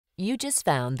You just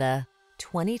found the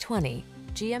 2020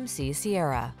 GMC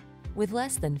Sierra. With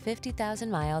less than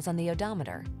 50,000 miles on the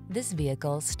odometer, this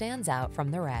vehicle stands out from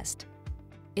the rest.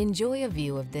 Enjoy a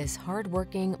view of this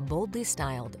hard-working, boldly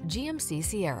styled GMC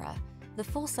Sierra, the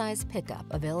full-size pickup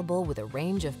available with a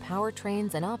range of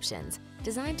powertrains and options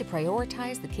designed to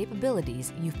prioritize the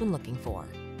capabilities you've been looking for.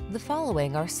 The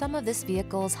following are some of this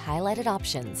vehicle's highlighted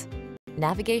options: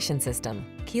 navigation system,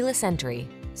 keyless entry,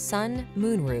 sun,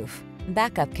 moonroof,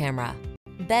 backup camera,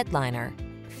 bed liner,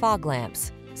 fog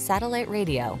lamps, satellite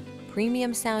radio,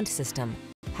 premium sound system,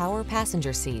 power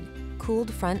passenger seat,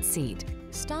 cooled front seat.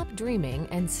 Stop dreaming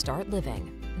and start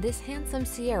living. This handsome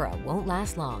Sierra won't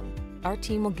last long. Our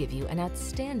team will give you an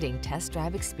outstanding test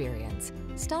drive experience.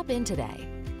 Stop in today.